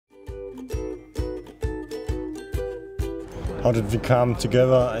how did we come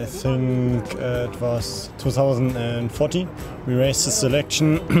together? I think it was 2014. We raced the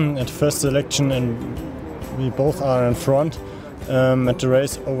selection at first selection, and we both are in front at the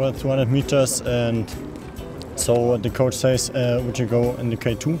race over 200 meters. And so the coach says, would you go in the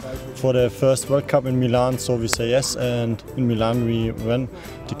K2 for the first World Cup in Milan? So we say yes, and in Milan we won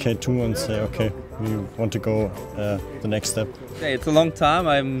the K2 and say, okay, we want to go the next step. Okay, it's a long time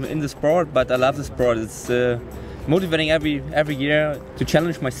I'm in the sport, but I love the sport. It's motivating every year to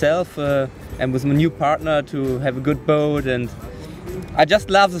challenge myself and with my new partner to have a good boat, and I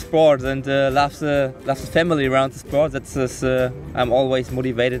just love the sport and love the family around the sport. That's just, I'm always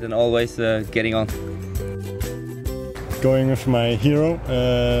motivated and always getting on. Going with my hero.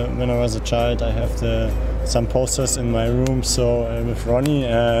 When I was a child, I have some posters in my room. So with Ronny,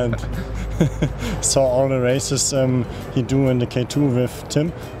 and saw all the races he do in the K2 with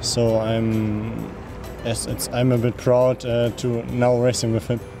Tim. So I'm a bit proud to now racing with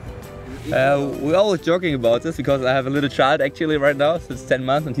him. We're always joking about this because I have a little child actually right now, so it's 10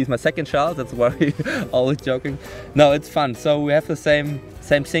 months and he's my second child. That's why we're always joking. No, it's fun. So we have the same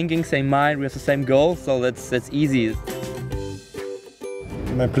thinking, same mind. We have the same goal. So that's easy.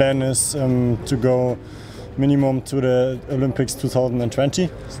 My plan is to go minimum to the Olympics 2020.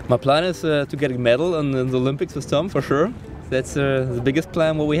 My plan is to get a medal in the Olympics with Tom, for sure. That's the biggest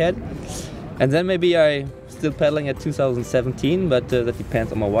plan what we had. And then maybe I still paddling at 2017, but that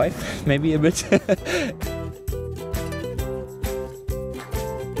depends on my wife, maybe a bit.